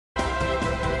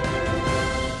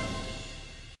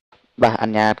បាទអ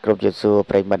ញ្ញាតគ្រប់ជាសួរ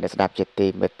ប្រិយមិត្តអ្នកស្ដាប់ជាទី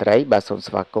មេត្រីបាទសូម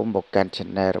ស្វាគមន៍មកកាន់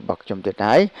Channel របស់ខ្ញុំទៀត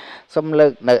ហើយសូមលើ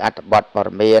កនៅអត្ថបទព័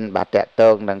ត៌មានបាទតកត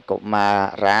ងនឹងកុមា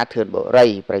រាធឿនបុរី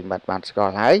ប្រិយមិត្តបានស្គា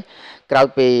ល់ហើយក្រោយ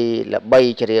ពីល្បី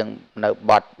ច្រៀងនៅ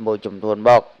បទមួយចំនួន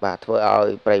មកបាទធ្វើឲ្យ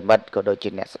ប្រិយមិត្តក៏ដូចជា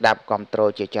អ្នកស្ដាប់គ្រប់គ្រង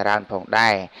ជាច្រើនផងដែ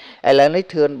រឥឡូវនេះ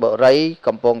ធឿនបុរី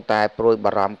កំពុងតែព្រួយ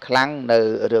បារម្ភខ្លាំងនៅ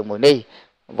រឿងមួយនេះ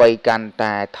វ័យកាន់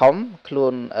តែធំខ្លួ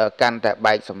នកាន់តែ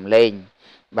បែកសំឡេង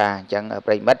បាទអញ្ចឹង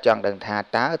ប្រិមិត្តចង់ដឹងថា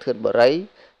តើធឿនបុរី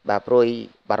បាទព្រួយ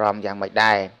បារម្ភយ៉ាងម៉េច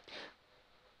ដែរ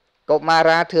កុមា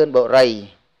រាធឿនបុរី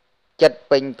ចិត្ត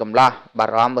ពេញកំឡោះបា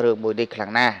រម្ភរឿងមួយនេះខ្លាំ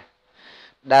ងណាស់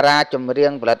តារាចម្រៀ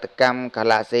ងផលិតកម្មកា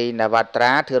ឡាស៊ីនវត្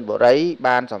រាធឿនបុរី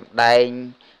បានសម្ដែង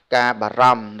ការបារ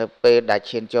ម្ភនៅពេលដែល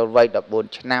ឈានចូលវ័យ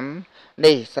14ឆ្នាំ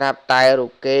នេះស្រាប់តែរូ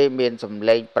បគេមានសម្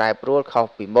លេងប្រែប្រួលខុស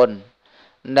ពីមុន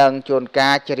និងជួន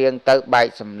កាលច្រៀងទៅបែក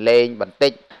សម្លេងបន្តិ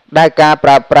ចដែលការប្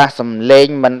រើប្រាស់សម្លេង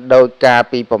មិនដូចកាល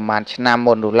ពីប្រមាណឆ្នាំ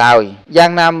មុននោះឡើយយ៉ា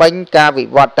ងណាមិញការវិ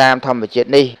វត្តតាមធម្មជាតិ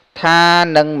នេះថា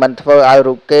នឹងមិនធ្វើឲ្យ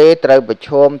រូបគេត្រូវប្រឈ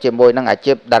មជាមួយនឹងអា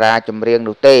ជីពតារាចម្រៀង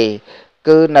នោះទេ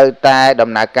គឺនៅតែដំ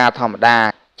ណើរការធម្មតា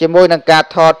ជាមួយនឹងការ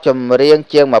ថតចម្រៀង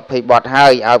ជាង20បទហើ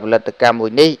យឲ្យផលិតកម្មមួ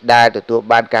យនេះដែលទទួល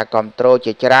បានការគាំទ្រ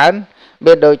ជាច្រើន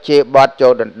មានដូចជាបទចូ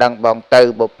លដណ្ដឹងបងទៅ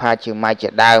បុប្ផាជាម៉ាយជា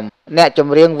ដើមអ្នកច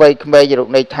ម្រៀងវ័យក្មេងរូប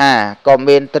នេះថាក៏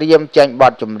មានត្រៀមចេញប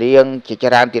ទចម្រៀងជា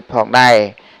ច្រើនទៀតផងដែរ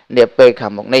នាពេលខា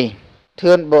ងមុខនេះ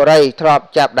ធឿនបុរីធ្លាប់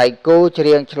ចាប់ដៃគូច្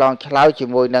រៀងឆ្លងឆ្លើយជា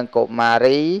មួយនឹងកុមា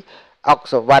រីអុក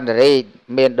សវណ្ណរី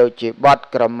មានដូចជាបទ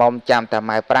ក្រមុំចាំតា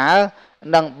ម៉ែប្រើ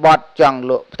និងបទចង់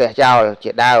លក់ផ្ទះចោល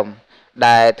ជាដើម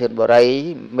ដែលធឿនបុរី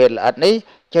មានល្អិតនេះ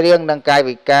ច្រៀងនឹងកាយ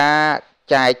វិការ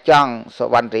ចាយចង់ស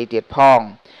វណ្ណរីទៀតផង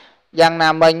យ៉ាងណា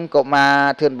មិញកុមារ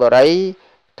ធឿនបុរី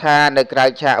ថានៅក្រៅ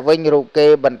ឆាកវិញរូបគេ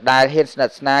បណ្ដាលហ៊ានស្និ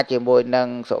ទ្ធស្នាលជាមួយនឹង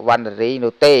សវណ្ណរី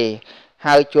នោះទេ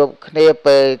ហើយជួបគ្នា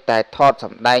ពេលតែថតស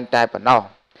ម្ដែងតែប៉ុណ្ណោះ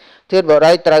ធឿនបុ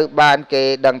រីត្រូវបានគេ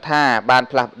ដឹងថាបាន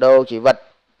ផ្លាស់ប្ដូរជីវិត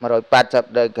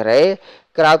180ដឺក្រេ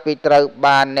ក្រោយពីត្រូវ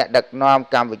បានអ្នកដឹកនាំ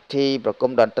កម្មវិធីប្រ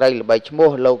គំតន្ត្រីល្បីឈ្មោះ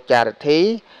លោកចារធី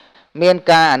មាន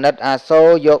ការអាណិតអាសូរ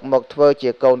យកមកធ្វើជា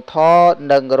កូនថ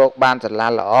និងរកបានសាលា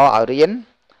ល្អឲ្យរៀន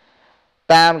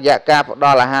តាមរយៈការផ្ដ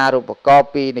ល់អាហារូបករណ៍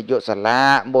ពីនាយកសាលា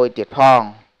មួយទៀតផង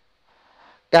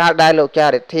កាលដែលលោកចា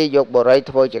រិទ្ធីយកបុរី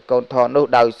ធ្វើជាកូនថនោះ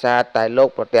ដោយសារតែលោក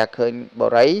ប្រទះឃើញបុ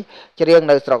រីច្រៀង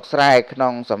នៅស្រុកស្រែក្នុ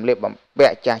ងសម្លៀកបំពា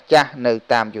ក់ចាស់ៗនៅ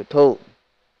តាម YouTube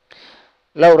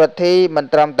លោករទ្ធីមិន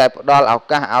ត្រឹមតែផ្ដល់ឱ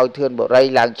កាសឲ្យធឿនបុរី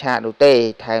ឡើងឆាកនោះទេ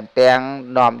ថែមទាំង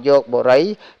នាំយកបុរី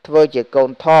ធ្វើជាកូ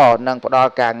នថនិងផ្ដ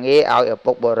ល់ការងារឲ្យឪ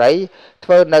ពុកបុរីធ្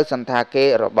វើនៅសន្តាគារ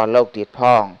របស់លោកទៀតផ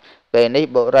ងពេលនេះ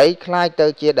បុរីក្លាយទៅ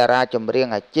ជាតារាចម្រៀង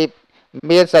អាជីព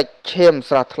មានសាច់ឈាម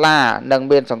ស្រស់ថ្លានិង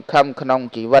មានសង្ឃឹមក្នុង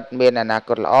ជីវិតមានអនាគ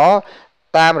តល្អ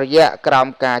តាមរយៈក្រោម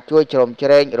ការជួយជ្រោមជ្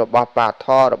រែងរបស់បាថ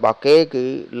របស់គេគឺ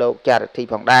លោកចារធី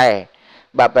ផងដែរ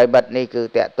បាទប្រិមិត្តនេះគឺ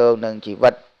តកតងនឹងជីវិ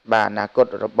តបាទអនាគត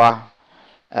របស់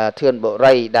ធឿនបុ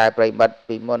រីដែលប្រិមិត្ត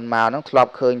ពីមុនមកហ្នឹងធ្លា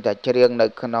ប់ឃើញតែច្រៀងនៅ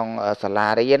ក្នុងសាលា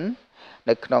រៀន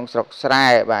នៅក្នុងស្រុកស្រែ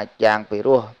បាទយ៉ាងពី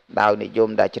រោះដោយនិយម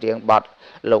ដែលច្រៀងបទ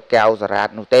លោកកៅសារ៉ាត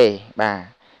នោះទេបាទ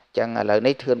អញ្ចឹងឥឡូវ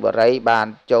នេះធឿនបុរីបាន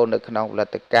ចូលនៅក្នុងផលិ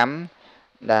តកម្ម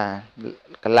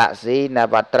កាឡាស៊ីន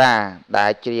វត្រាដែ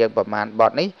លច្រៀងប្រមាណប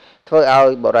ទនេះធ្វើឲ្យ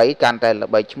បុរីកាន់តែល្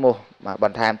បីឈ្មោះបាទប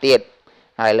ន្ថែមទៀត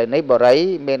ហើយឥឡូវនេះបុរី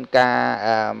មានការ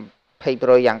ភ័យព្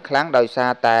រួយយ៉ាងខ្លាំងដោយសា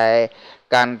រតែ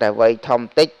កាន់តែវ័យធំ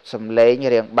តិចសំឡេង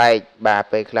រៀងបែកបាទ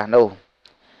ពេលខ្លះនោះ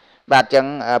បាទអញ្ចឹង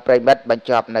ប្រិមិត្តបញ្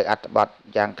ចប់នៅអត្ថបទ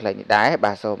យ៉ាងខ្លីនេះដែរ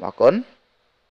បាទសូមអរគុណ